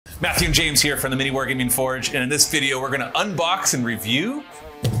Matthew and James here from the Mini Wargaming Forge, and in this video we're going to unbox and review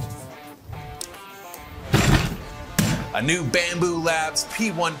a new Bambu Labs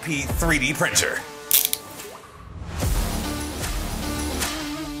P1P 3D printer.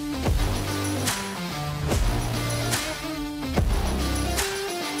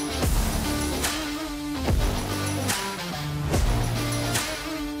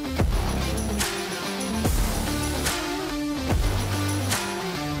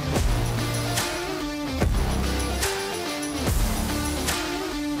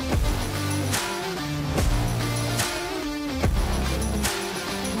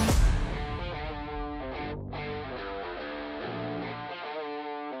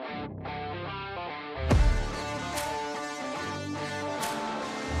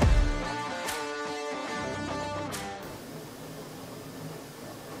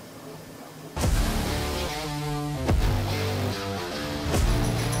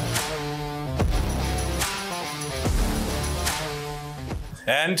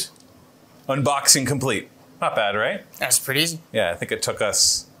 And unboxing complete. Not bad, right? That's pretty easy. Yeah, I think it took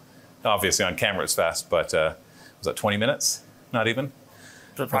us, obviously on camera it's fast, but was that 20 minutes? Not even?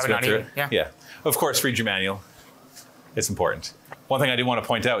 Probably not even, yeah. Yeah. Of course, read your manual. It's important. One thing I do want to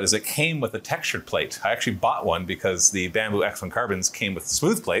point out is it came with a textured plate. I actually bought one because the Bambu X1 Carbons came with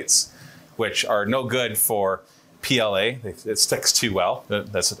smooth plates, which are no good for PLA. It sticks too well.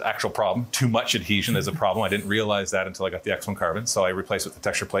 That's an actual problem. Too much adhesion is a problem. I didn't realize that until I got the X1 Carbon, so I replaced it with the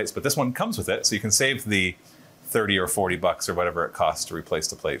texture plates. But this one comes with it, so you can save the 30 or 40 bucks or whatever it costs to replace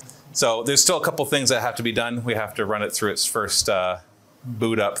the plate. So there's still a couple things that have to be done. We have to run it through its first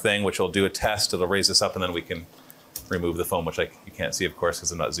boot up thing, which will do a test. It'll raise this up, and then we can remove the foam, which you can't see, of course,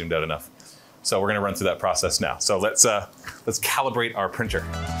 because I'm not zoomed out enough. So we're going to run through that process now. So let's calibrate our printer.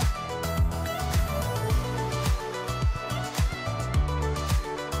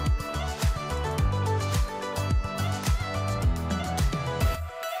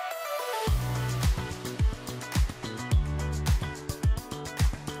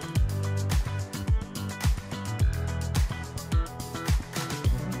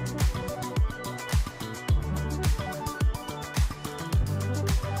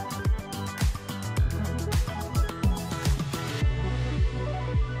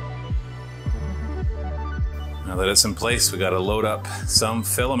 Now that it's in place, we got to load up some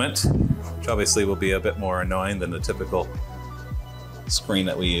filament, which obviously will be a bit more annoying than the typical screen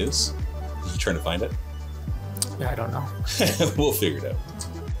that we use. Are you trying to find it? Yeah, I don't know. We'll figure it out.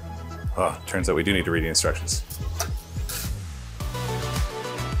 Oh, turns out we do need to read the instructions.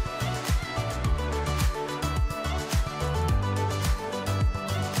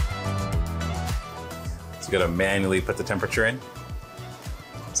 So you got to manually put the temperature in.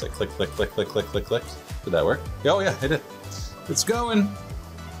 It's like click, click, click, click, click, click, click. Did that work? Oh yeah, it did. It's going.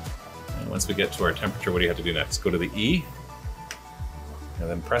 And once we get to our temperature, what do you have to do next? Go to the E, and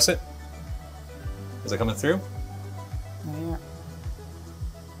then press it. Is it coming through? Yeah.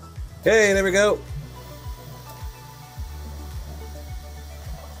 Hey, there we go.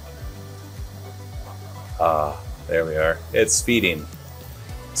 Ah, there we are. It's feeding.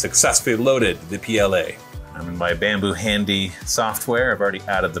 Successfully loaded the PLA. I'm in my Bambu Handy software. I've already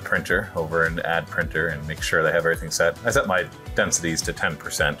added the printer over in Add Printer and make sure they have everything set. I set my densities to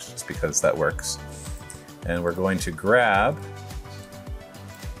 10% just because that works. And we're going to grab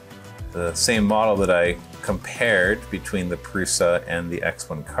the same model that I compared between the Prusa and the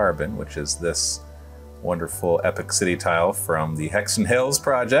X1 Carbon, which is this wonderful Epic City tile from the Hexton Hills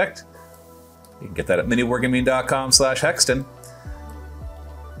project. You can get that at miniwargaming.com/Hexton.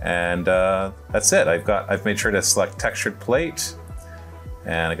 And that's it. I've made sure to select textured plate,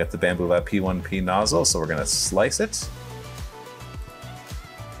 and I got the Bambu Lab P1P nozzle, so we're going to slice it.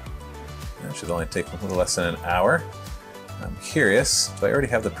 It should only take a little less than an hour. I'm curious, do I already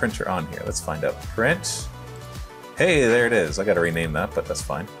have the printer on here? Let's find out. Print. Hey, there it is. I got to rename that, but that's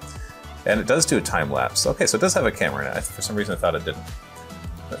fine. And it does do a time lapse. Okay, so it does have a camera in it. For some reason I thought it didn't.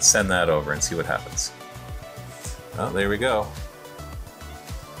 Let's send that over and see what happens. Oh, there we go.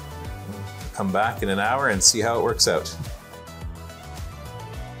 Come back in an hour and see how it works out.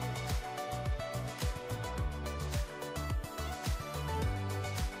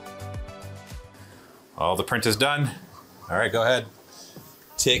 All the print is done. All right, go ahead.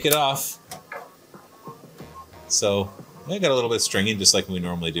 Take it off. So I got a little bit of stringing, just like we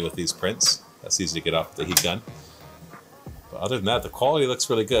normally do with these prints. That's easy to get off the heat gun. But other than that, the quality looks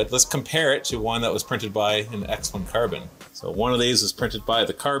really good. Let's compare it to one that was printed by an X1 Carbon. So one of these was printed by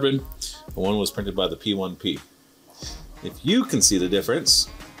the Carbon, and one was printed by the P1P. If you can see the difference,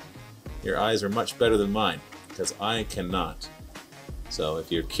 your eyes are much better than mine, because I cannot. So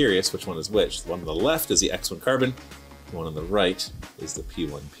if you're curious which one is which, the one on the left is the X1 Carbon, the one on the right is the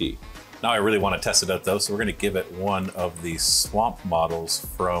P1P. Now I really want to test it out though, so we're going to give it one of the swamp models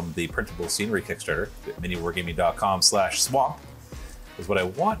from the Printable Scenery Kickstarter at miniwargaming.com/swamp. Because what I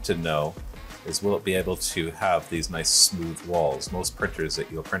want to know is, will it be able to have these nice smooth walls? Most printers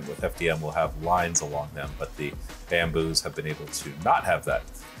that you'll print with FDM will have lines along them, but the Bambus have been able to not have that.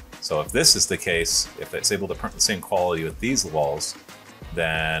 So if this is the case, if it's able to print the same quality with these walls,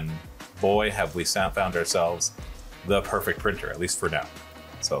 then boy, have we found ourselves the perfect printer, at least for now.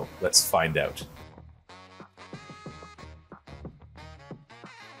 So let's find out.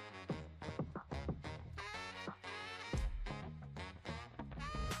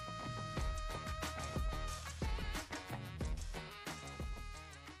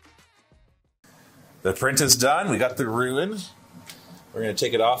 The print is done. We got the ruin. We're going to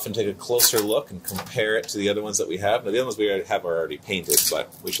take it off and take a closer look and compare it to the other ones that we have. Now, the other ones we have are already painted,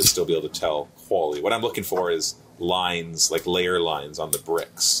 but we should still be able to tell quality. What I'm looking for is lines, like layer lines on the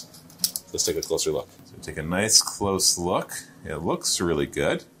bricks. Let's take a closer look. So take a nice close look. It looks really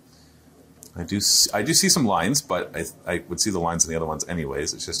good. I do see some lines, but I would see the lines in the other ones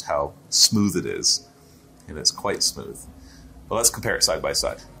anyways. It's just how smooth it is. And it's quite smooth. Well, let's compare it side by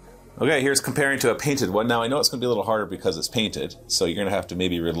side. Okay, here's comparing to a painted one. Now, I know it's going to be a little harder because it's painted, so you're going to have to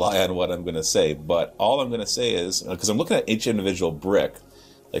maybe rely on what I'm going to say. But all I'm going to say is, because I'm looking at each individual brick,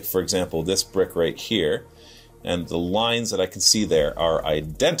 like, for example, this brick right here, and the lines that I can see there are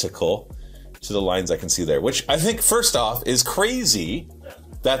identical to the lines I can see there, which I think, first off, is crazy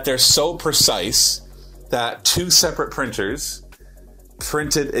that they're so precise that two separate printers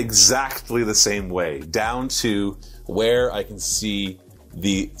printed exactly the same way, down to where I can see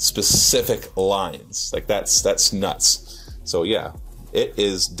the specific lines. Like, that's nuts. So yeah, it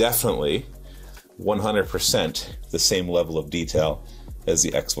is definitely 100% the same level of detail as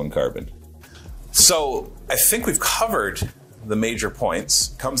the X1 Carbon. So I think we've covered the major points.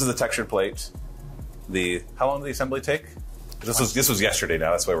 Comes with the textured plate. How long did the assembly take? This was yesterday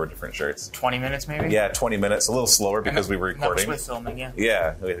now, that's why we're different shirts. 20 minutes maybe? Yeah, 20 minutes. A little slower because we were recording. That was with filming, yeah.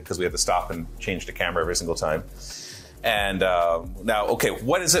 Yeah, because we had to stop and change the camera every single time. And now, okay,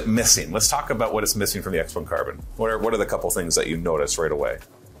 what is it missing? Let's talk about what is missing from the X1 Carbon. What are the couple things that you notice right away?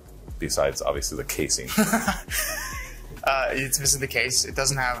 Besides, obviously, the casing. It's missing the case. It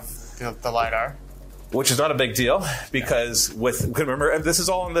doesn't have the LiDAR. Which is not a big deal, because remember, this is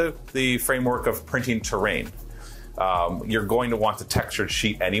all in the framework of printing terrain. You're going to want the textured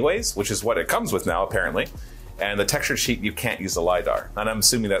sheet anyways, which is what it comes with now, apparently. And the textured sheet, you can't use the LiDAR. And I'm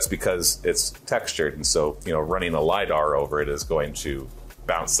assuming that's because it's textured, and so, running a LiDAR over it is going to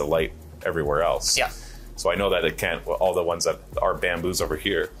bounce the light everywhere else. Yeah. So I know that it can't, all the ones that are Bambus over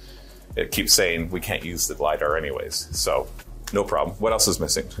here, it keeps saying we can't use the LiDAR anyways. So no problem. What else is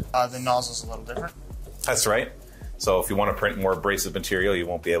missing? The nozzle's a little different. That's right. So if you want to print more abrasive material, you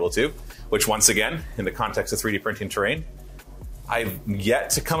won't be able to, which once again, in the context of 3D printing terrain, I've yet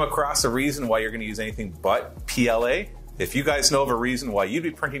to come across a reason why you're going to use anything but PLA. If you guys know of a reason why you'd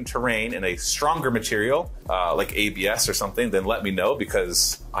be printing terrain in a stronger material, like ABS or something, then let me know,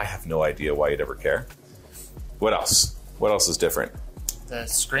 because I have no idea why you'd ever care. What else? What else is different? The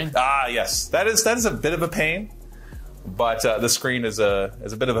screen. Ah, yes. That is a bit of a pain, but the screen is a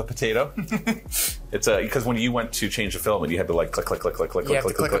bit of a potato. It's because when you went to change the filament, you had to like click. You have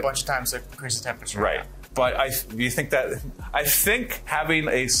to click a bunch of times to increase the temperature. Right. But I think having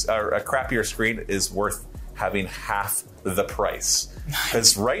a crappier screen is worth having half the price.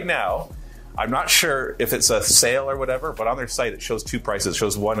 Because right now, I'm not sure if it's a sale or whatever, but on their site it shows two prices. It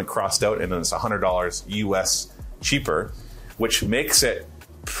shows one and crossed out, and then it's $100 US cheaper, which makes it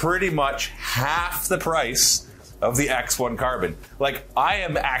pretty much half the price of the X1 Carbon. Like, I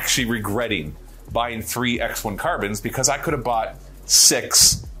am actually regretting buying 3 X1 Carbons because I could have bought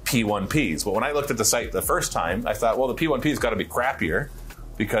 6 P1Ps. But when I looked at the site the first time, I thought, well, the P1P's got to be crappier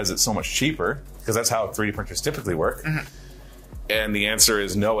because it's so much cheaper, because that's how 3D printers typically work. Mm-hmm. And the answer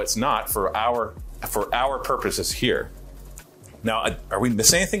is no, it's not for our purposes here. Now, are we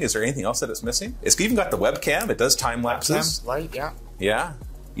missing anything? Is there anything else that it's missing? It's even got the webcam. It does time lapses. Light, yeah. Yeah.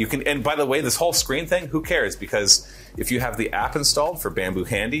 You can, and by the way, this whole screen thing, who cares? Because if you have the app installed for Bambu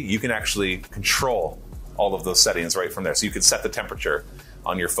Handy, you can actually control all of those settings right from there. So you can set the temperature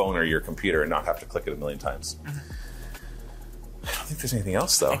on your phone or your computer and not have to click it a million times. Mm-hmm. I don't think there's anything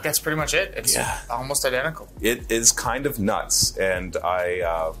else, though. I think that's pretty much it. It's almost identical. It is kind of nuts. And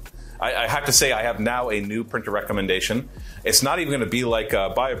I have to say, I have now a new printer recommendation. It's not even going to be like,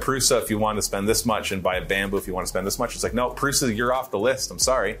 buy a Prusa if you want to spend this much, and buy a Bambu if you want to spend this much. It's like, no, Prusa, you're off the list. I'm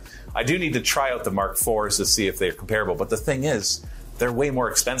sorry. I do need to try out the Mark IVs to see if they're comparable. But the thing is, they're way more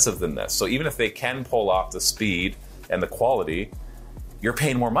expensive than this. So even if they can pull off the speed and the quality, you're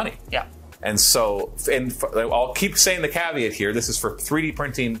paying more money. Yeah. And so, I'll keep saying the caveat here, this is for 3D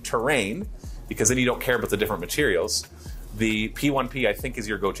printing terrain, because then you don't care about the different materials. The P1P, I think, is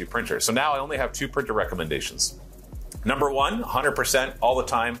your go-to printer. So now I only have 2 printer recommendations. Number 1, 100% all the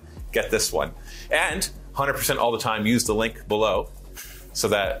time, get this one. And 100% all the time, use the link below so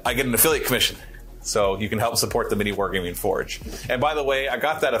that I get an affiliate commission. So you can help support the Mini Wargaming Forge. And by the way, I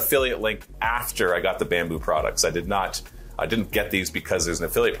got that affiliate link after I got the Bambu products. I didn't get these because there's an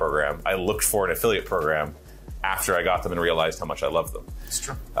affiliate program. I looked for an affiliate program after I got them and realized how much I love them. It's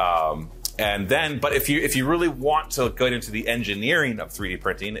true. And then, but if you really want to go into the engineering of 3D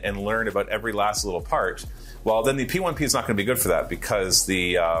printing and learn about every last little part, well, then the P1P is not going to be good for that, because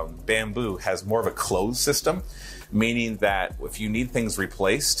the Bambu has more of a closed system, meaning that if you need things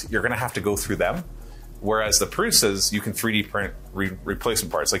replaced, you're going to have to go through them. Whereas the Prusas, you can 3D print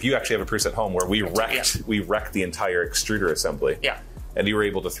replacement parts. Like you actually have a Prusa at home where we wrecked the entire extruder assembly. Yeah. And you were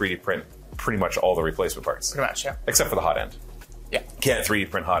able to 3D print pretty much all the replacement parts. Pretty much, yeah. Except for the hot end. Yeah. Can't 3D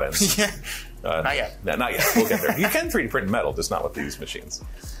print hot ends. Yeah. Not yet. Not yet. We'll get there. You can 3D print metal, just not with these machines.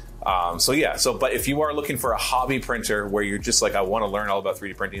 But if you are looking for a hobby printer where you're just like, I want to learn all about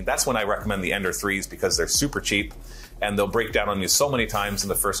 3D printing, that's when I recommend the Ender 3s, because they're super cheap and they'll break down on you so many times in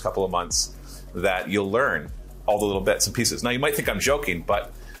the first couple of months that you'll learn all the little bits and pieces. Now, you might think I'm joking,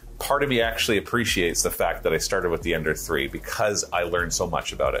 but part of me actually appreciates the fact that I started with the Ender 3 because I learned so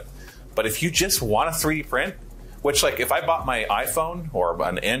much about it. But if you just want to 3D print, which, like, if I bought my iPhone or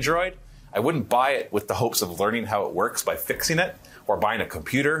an Android, I wouldn't buy it with the hopes of learning how it works by fixing it, or buying a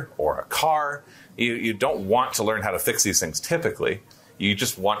computer or a car. You don't want to learn how to fix these things typically. You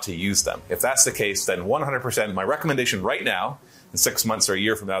just want to use them. If that's the case, then 100%, my recommendation right now, in 6 months or a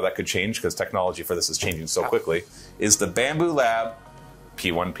year from now, that could change because technology for this is changing so quickly, is the Bambu Lab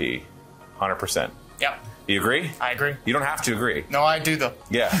P1P. 100%. Yeah. You agree? I agree. You don't have to agree. No, I do, though.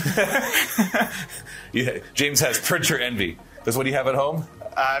 Yeah. James has printer envy. Because what do you have at home?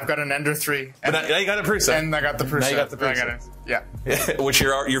 I've got an Ender 3. But now you got a Prusa. And I got the Prusa. Now you got the Prusa. Yeah. Which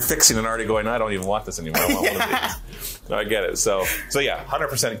you're fixing and already going, I don't even want this anymore. I want one of these. No, I get it. So yeah,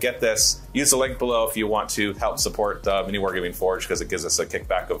 100% get this. Use the link below if you want to help support Mini Wargaming Forge, because it gives us a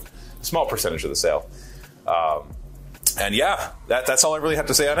kickback of a small percentage of the sale. And yeah, that's all I really have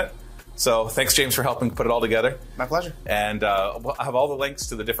to say on it. So thanks, James, for helping put it all together. My pleasure. And I have all the links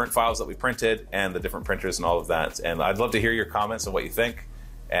to the different files that we printed and the different printers and all of that. And I'd love to hear your comments on what you think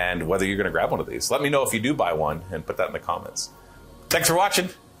and whether you're going to grab one of these. Let me know if you do buy one and put that in the comments. Thanks for watching.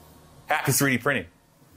 Happy 3D printing.